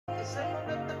Es el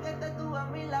momento que te tuve a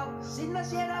mi lado. Si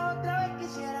naciera otra vez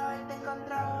quisiera verte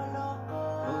encontrado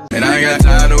loco. And I ain't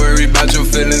got time to worry about your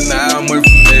feelings, now I'm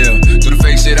working from hell. Do the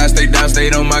fake shit, I stay down,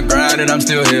 stayed on my grind, and I'm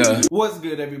still here. What's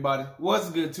good, everybody? What's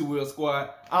good, TWill squad?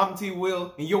 I'm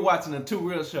TWill, and you're watching the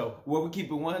TWill show, where we keep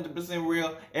it 100%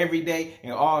 real every day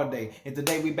and all day. And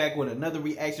today we back with another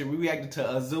reaction. We reacted to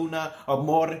Ozuna,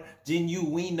 Amor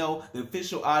Genuino, the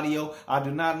official audio. I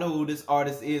do not know who this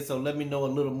artist is, so let me know a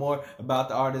little more about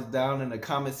the artist down in the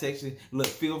comment section. Look,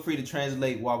 feel free to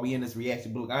translate while we in this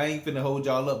reaction. But look, I ain't finna hold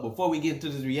y'all up. Before we get into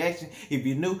this reaction, if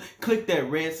you're new, click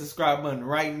that red subscribe button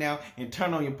right now and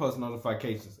turn on your post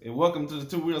notifications. And welcome to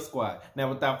the TWill squad. Now,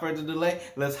 without further delay,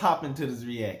 let's hop into this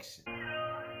reaction.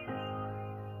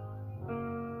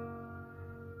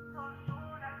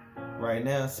 Right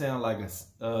now, it sounds like a,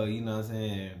 you know what I'm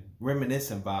saying,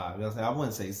 reminiscent vibe. You know what I'm saying? I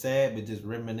wouldn't say sad, but just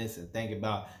reminiscent. Think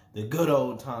about the good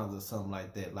old times or something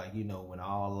like that. Like, you know, when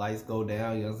all lights go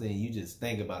down, you know what I'm saying? You just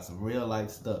think about some real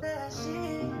life stuff.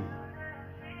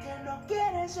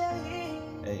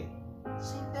 Hey.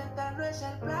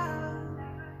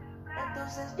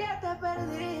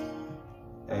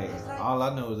 Hey, all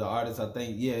I know is the artist, I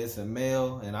think, yeah, it's a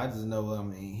male, and I just know, I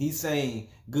mean, he's saying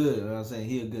good, you know what I'm saying?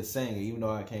 He's a good singer, even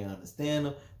though I can't understand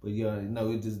him, but you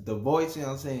know, it's just the voice, you know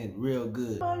what I'm saying, real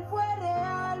good.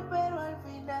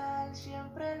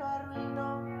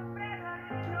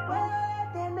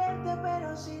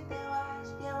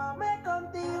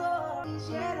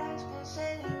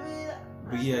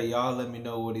 But yeah, y'all let me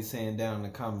know what he's saying down in the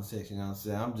comment section, you know what I'm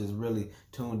saying? I'm just really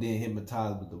tuned in,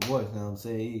 hypnotized with the voice, you know what I'm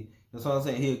saying? That's what I'm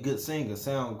saying. He's a good singer,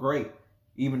 sound great,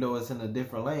 even though it's in a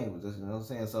different language, you know what I'm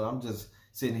saying? So I'm just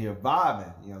sitting here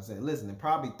vibing, you know what I'm saying? Listening,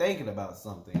 probably thinking about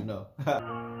something, you know?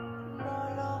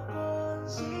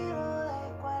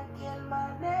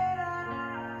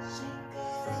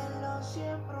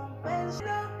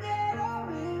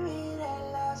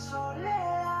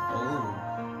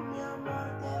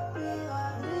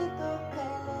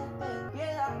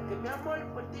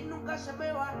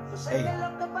 Hey.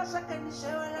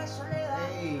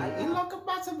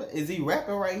 Is he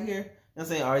rapping right here? You know what I'm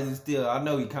saying? Or is he still, I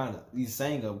know he's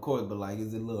singing, of course, but like,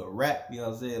 is it a little rap, you know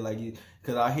what I'm saying? Like,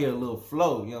 because I hear a little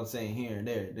flow, you know what I'm saying, here and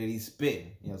there, that he's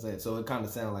spitting, you know what I'm saying? So it kind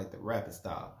of sounds like the rapping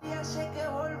style. Yeah.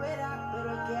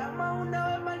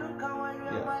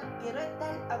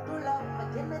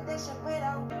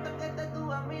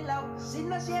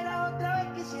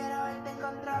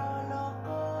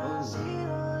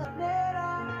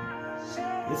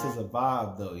 This is a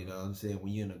vibe though, you know what I'm saying?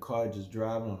 When you're in a car just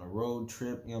driving on a road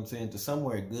trip, you know what I'm saying? To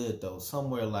somewhere good though,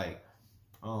 somewhere like,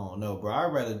 I don't know, bro.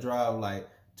 I'd rather drive like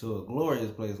to a glorious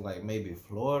place like maybe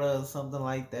Florida or something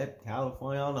like that,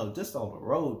 California, I don't know, just on a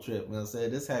road trip, you know what I'm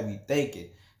saying? This have you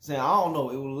thinking. Saying, I don't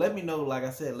know, it will let me know, like I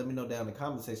said, let me know down in the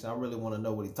comment section. I really want to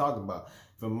know what he's talking about.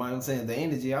 From my, I'm saying, the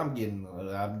energy I'm getting,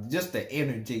 just the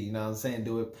energy, you know what I'm saying,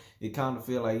 it kind of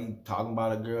feel like he talking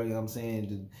about a girl, you know what I'm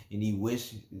saying, and he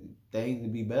wish things to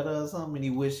be better or something, and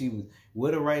he wish he was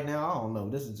with her right now. I don't know,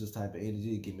 this is just type of energy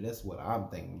to give me. That's what I'm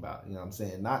thinking about, you know what I'm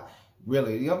saying, not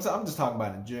really, you know what I'm saying, I'm just talking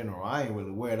about in general. I ain't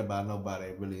really worried about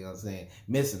nobody really, you know what I'm saying,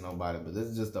 missing nobody, but this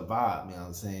is just a vibe, you know what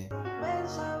I'm saying.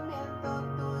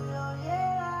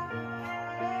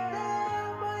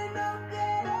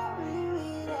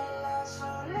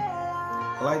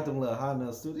 I like them little high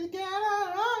notes too. They get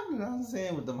out, you know what I'm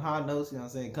saying, with them high notes, you know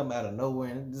what I'm saying, come out of nowhere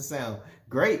and it just sound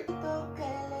great.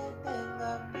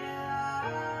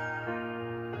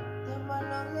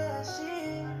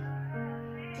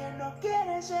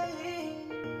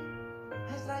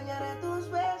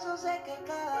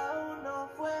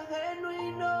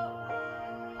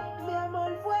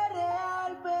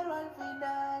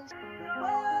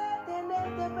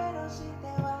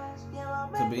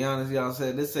 To be honest, y'all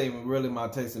said this ain't really my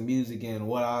taste of music and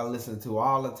what I listen to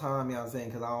all the time, you know what I'm saying,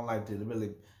 because I don't like to really,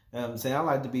 you know what I'm saying, I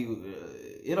like to be,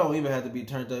 it don't even have to be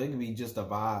turned up, it can be just a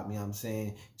vibe, you know what I'm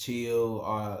saying, chill,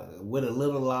 or with a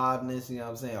little liveness, you know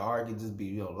what I'm saying, or it can just be,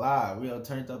 you know, live, real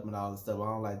turned up and all this stuff. I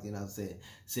don't like to, you know what I'm saying,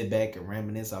 sit back and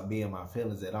reminisce or be in my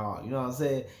feelings at all, you know what I'm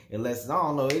saying, unless, I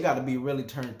don't know, it got to be really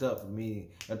turned up for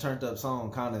me. A turned up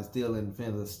song kind of still in the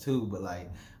feelings too, but like,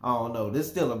 I don't know, this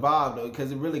still a vibe though,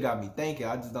 because it really got me thinking.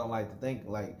 I just don't like to think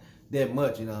like that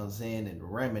much, you know what I'm saying, and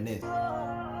reminisce.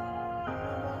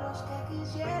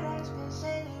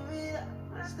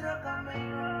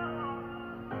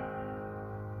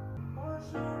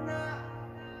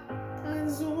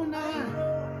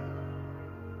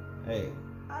 Hey.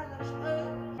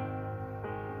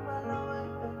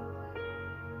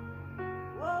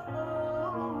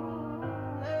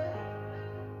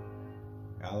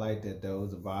 I like like that though. It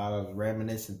was a vibe. I was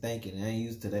reminiscing, thinking. I ain't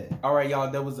used to that. All right,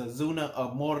 y'all. That was Ozuna,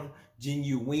 Amor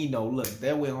Genuino. Look,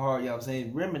 that went hard. You know what I'm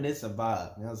saying? Reminiscent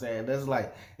vibe. You know what I'm saying? That's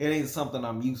like, it ain't something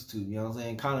I'm used to. You know what I'm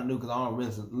saying? Kind of new because I don't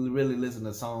really listen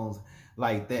to songs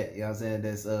like that. You know what I'm saying?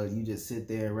 That's you just sit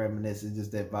there and reminisce. It's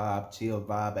just that vibe, chill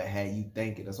vibe that had you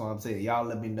thinking. That's what I'm saying. Y'all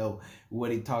let me know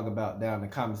what he talk about down in the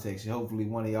comment section. Hopefully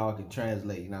one of y'all can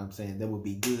translate. You know what I'm saying? That would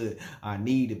be good. I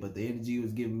need it. But the energy he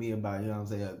was giving me about, you know what I'm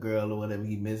saying, a girl or whatever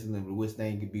he missing and which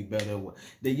thing could be better. You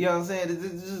know what I'm saying? It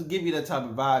just give you that type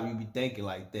of vibe you be thinking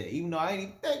like that. Even though I ain't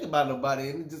even thinking about nobody,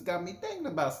 and it just got me thinking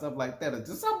about stuff like that. Or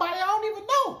just somebody I don't even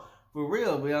know. For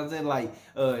real, you know what I'm saying?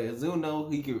 Like,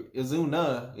 Ozuna, you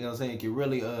know what I'm saying, can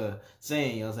really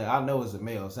sing, you know what I'm saying? I know it's a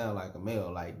male, sound like a male,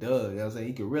 like, duh, you know what I'm saying?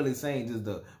 He can really sing, just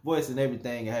the voice and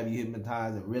everything, and have you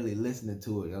hypnotized and really listening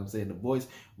to it, you know what I'm saying? The voice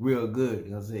real good,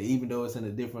 you know what I'm saying? Even though it's in a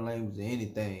different language or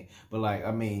anything. But, like,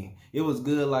 I mean, it was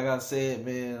good, like I said,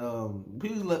 man.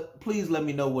 Please let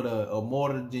me know what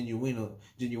Amor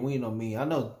Genuino mean. I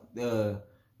know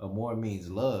Amor means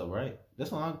love, right? That's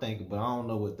what I'm thinking, but I don't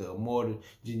know what the Amor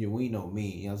Genuino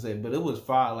mean, you know what I'm saying? But it was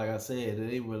fire, like I said.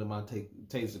 It ain't really my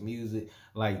taste of music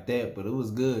like that, but it was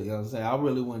good, you know what I'm saying? I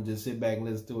really wouldn't just sit back and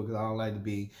listen to it because I don't like to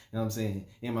be, you know what I'm saying,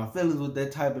 in my feelings with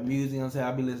that type of music, you know what I'm saying?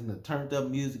 I be listening to turned up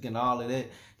music and all of that.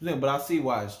 But I see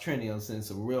why it's trendy, you know what I'm saying?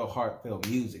 Some real heartfelt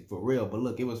music, for real. But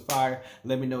look, it was fire.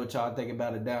 Let me know what y'all think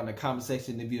about it down in the comment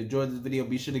section. If you enjoyed this video,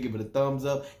 be sure to give it a thumbs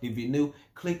up. If you're new,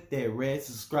 click that red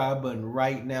subscribe button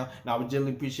right now. And I would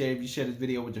generally appreciate it if you share this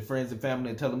video with your friends and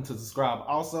family and tell them to subscribe.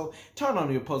 Also, turn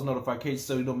on your post notifications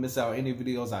so you don't miss out on any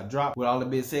videos I drop. With all that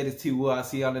being said, it's TWill. I'll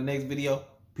see you on the next video.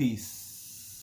 Peace.